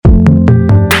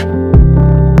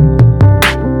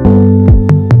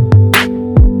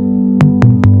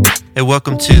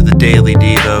welcome to the Daily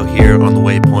Devo here on the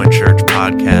Waypoint Church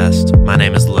podcast. My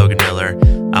name is Logan Miller.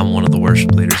 I'm one of the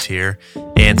worship leaders here.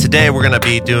 And today we're going to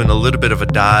be doing a little bit of a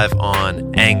dive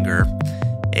on anger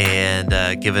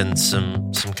and giving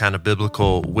some kind of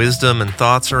biblical wisdom and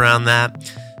thoughts around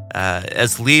that.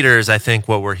 As leaders, I think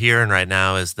what we're hearing right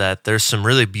now is that there's some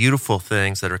really beautiful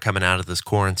things that are coming out of this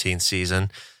quarantine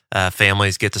season.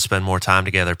 Families get to spend more time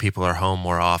together. People are home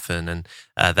more often, and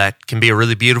that can be a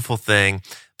really beautiful thing.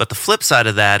 But the flip side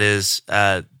of that is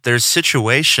there's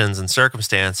situations and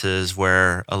circumstances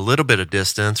where a little bit of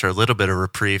distance or a little bit of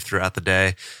reprieve throughout the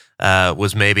day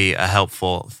was maybe a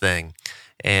helpful thing.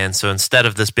 And so instead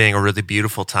of this being a really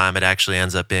beautiful time, it actually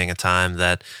ends up being a time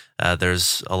that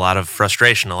there's a lot of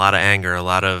frustration, a lot of anger, a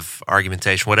lot of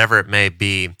argumentation, whatever it may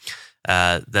be,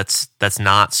 that's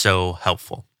not so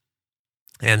helpful.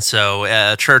 And so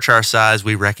at a church our size,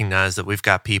 we recognize that we've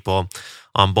got people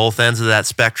on both ends of that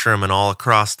spectrum and all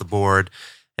across the board.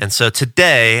 And so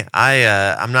today,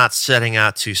 I'm not setting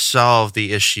out to solve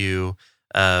the issue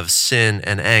of sin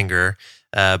and anger,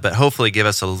 but hopefully give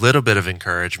us a little bit of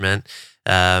encouragement.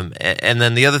 And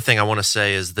then the other thing I want to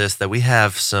say is this, that we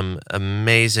have some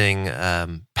amazing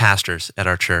pastors at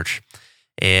our church.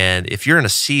 And if you're in a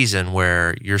season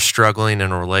where you're struggling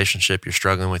in a relationship, you're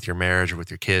struggling with your marriage or with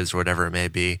your kids or whatever it may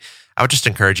be, I would just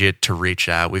encourage you to reach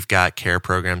out. We've got care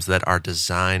programs that are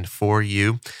designed for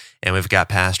you, and we've got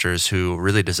pastors who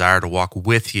really desire to walk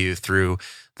with you through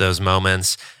those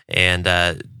moments and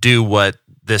do what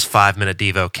this 5-minute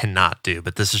Devo cannot do.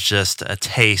 But this is just a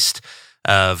taste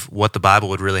of what the Bible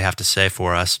would really have to say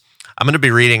for us. I'm going to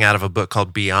be reading out of a book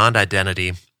called Beyond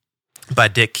Identity by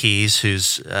Dick Keyes,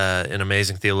 who's an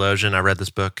amazing theologian. I read this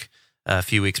book a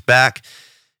few weeks back,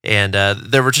 and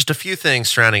there were just a few things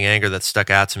surrounding anger that stuck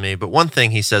out to me. But one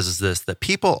thing he says is this, that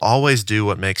people always do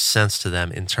what makes sense to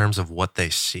them in terms of what they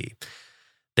see.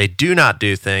 They do not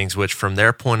do things which, from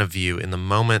their point of view, in the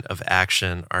moment of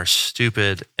action, are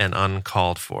stupid and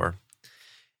uncalled for.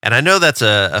 And I know that's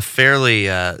a fairly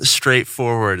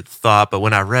straightforward thought, but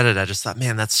when I read it, I just thought,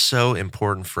 man, that's so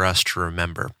important for us to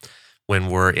remember. When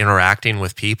we're interacting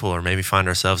with people or maybe find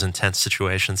ourselves in tense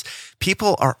situations,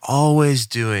 people are always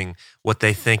doing what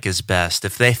they think is best.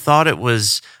 If they thought it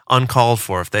was uncalled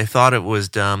for, if they thought it was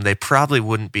dumb, they probably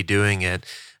wouldn't be doing it.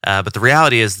 But the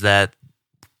reality is that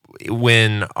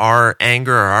when our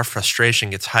anger or our frustration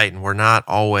gets heightened, we're not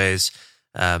always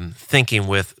thinking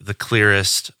with the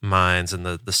clearest minds and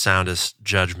the soundest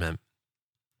judgment.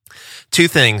 Two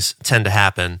things tend to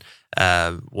happen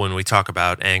when we talk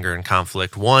about anger and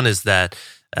conflict. One is that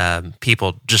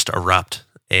people just erupt,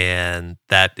 and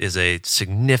that is a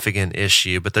significant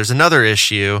issue. But there's another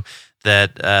issue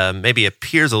that maybe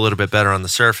appears a little bit better on the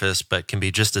surface, but can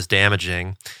be just as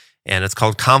damaging, and it's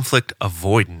called conflict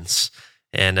avoidance.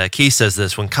 And Key says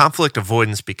this, when conflict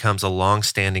avoidance becomes a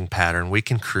long-standing pattern, we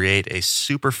can create a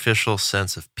superficial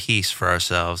sense of peace for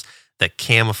ourselves that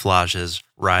camouflages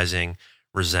rising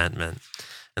resentment.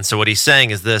 And so what he's saying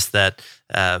is this, that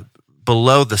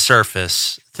below the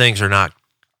surface, things are not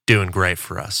doing great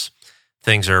for us.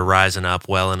 Things are rising up,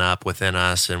 welling up within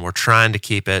us, and we're trying to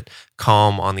keep it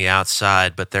calm on the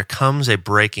outside, but there comes a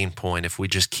breaking point if we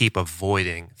just keep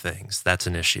avoiding things. That's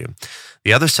an issue.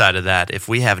 The other side of that, if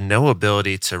we have no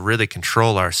ability to really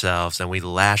control ourselves and we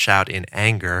lash out in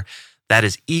anger, that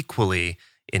is equally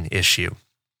an issue.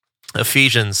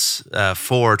 Ephesians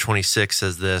 4:26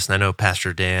 says this, and I know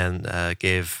Pastor Dan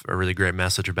gave a really great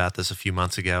message about this a few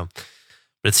months ago,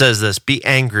 but it says this, be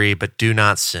angry, but do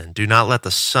not sin. Do not let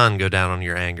the sun go down on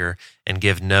your anger and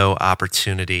give no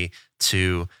opportunity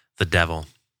to the devil.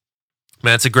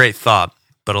 Man, it's a great thought,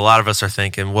 but a lot of us are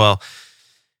thinking, well,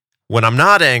 when I'm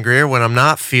not angry or when I'm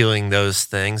not feeling those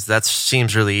things, that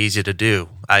seems really easy to do.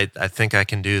 I think I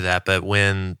can do that. But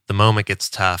when the moment gets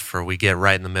tough or we get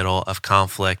right in the middle of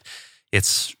conflict,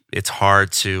 it's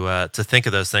hard to think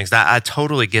of those things. I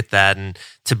totally get that. And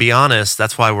to be honest,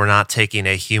 that's why we're not taking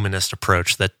a humanist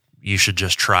approach that you should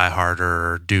just try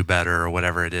harder or do better or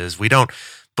whatever it is. We don't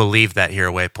believe that here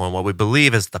at Waypoint. What we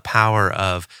believe is the power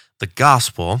of the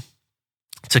gospel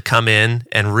to come in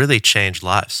and really change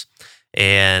lives.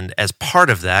 And as part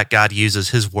of that, God uses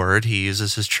his word, he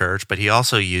uses his church, but he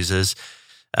also uses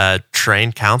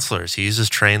trained counselors. He uses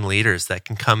trained leaders that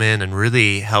can come in and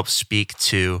really help speak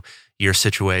to your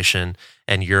situation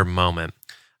and your moment.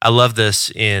 I love this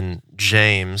in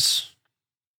James.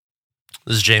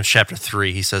 This is James chapter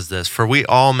 3. He says this, for we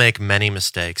all make many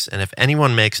mistakes, and if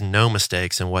anyone makes no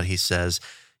mistakes in what he says,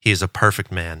 he is a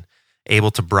perfect man,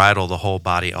 able to bridle the whole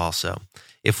body also.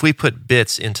 If we put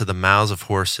bits into the mouths of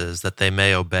horses that they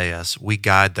may obey us, we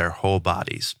guide their whole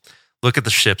bodies. Look at the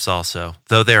ships also.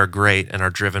 Though they are great and are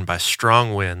driven by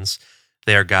strong winds,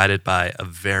 they are guided by a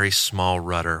very small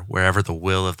rudder wherever the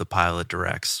will of the pilot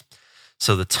directs.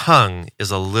 So the tongue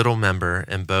is a little member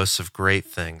and boasts of great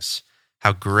things.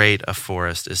 How great a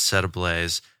forest is set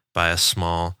ablaze by a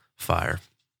small fire.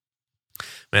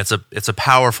 Man, it's a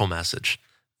powerful message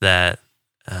that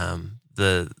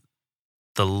the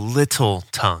little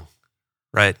tongue,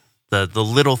 right? The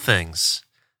little things,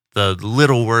 the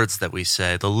little words that we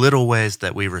say, the little ways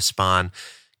that we respond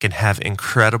can have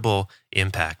incredible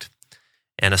impact.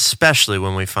 And especially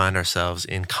when we find ourselves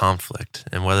in conflict,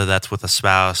 and whether that's with a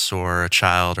spouse or a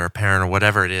child or a parent or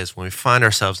whatever it is, when we find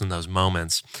ourselves in those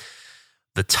moments,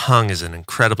 the tongue is an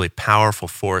incredibly powerful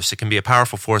force. It can be a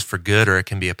powerful force for good, or it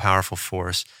can be a powerful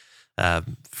force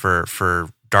for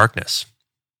darkness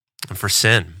and for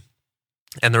sin.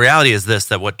 And the reality is this,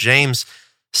 that what James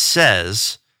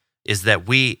says is that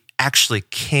we actually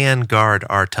can guard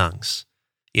our tongues.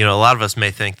 You know, a lot of us may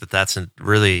think that that's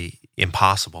really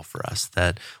impossible for us,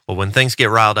 that, well, when things get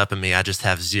riled up in me, I just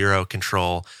have zero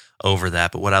control over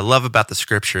that. But what I love about the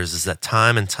scriptures is that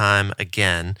time and time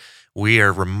again, we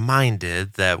are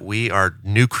reminded that we are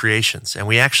new creations and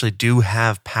we actually do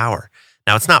have power.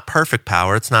 Now, it's not perfect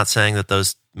power. It's not saying that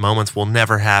those moments will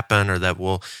never happen or that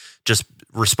we'll just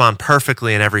respond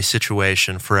perfectly in every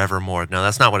situation forevermore. No,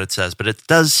 that's not what it says, but it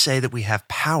does say that we have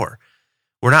power.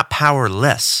 We're not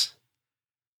powerless.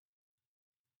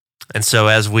 And so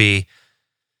as we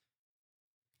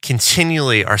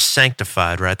continually are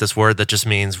sanctified, right? This word that just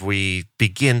means we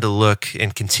begin to look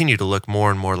and continue to look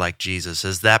more and more like Jesus.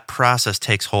 As that process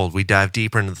takes hold, we dive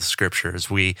deeper into the scriptures.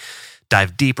 We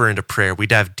dive deeper into prayer. We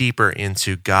dive deeper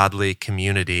into godly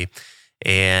community.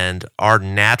 And our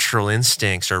natural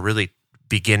instincts are really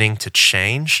beginning to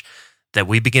change, that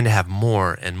we begin to have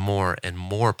more and more and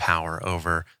more power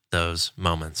over those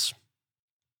moments.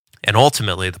 And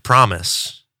ultimately, the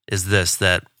promise is this,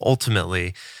 that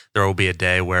ultimately there will be a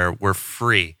day where we're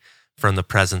free from the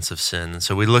presence of sin. And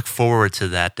so we look forward to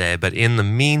that day. But in the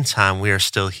meantime, we are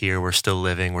still here. We're still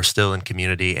living. We're still in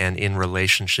community and in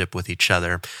relationship with each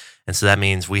other. And so that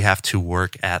means we have to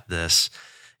work at this.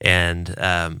 And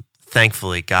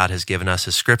thankfully, God has given us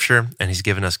his scripture, and he's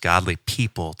given us godly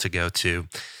people to go to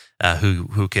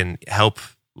who can help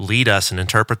lead us and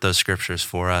interpret those scriptures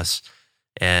for us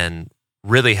and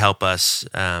really help us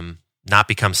not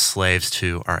become slaves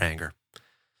to our anger.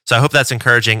 So I hope that's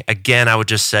encouraging. Again, I would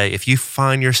just say, if you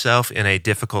find yourself in a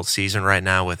difficult season right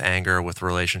now with anger, with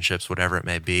relationships, whatever it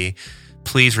may be,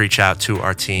 please reach out to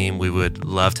our team. We would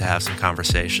love to have some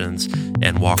conversations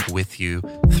and walk with you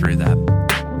through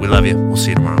that. We love you. We'll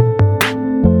see you tomorrow.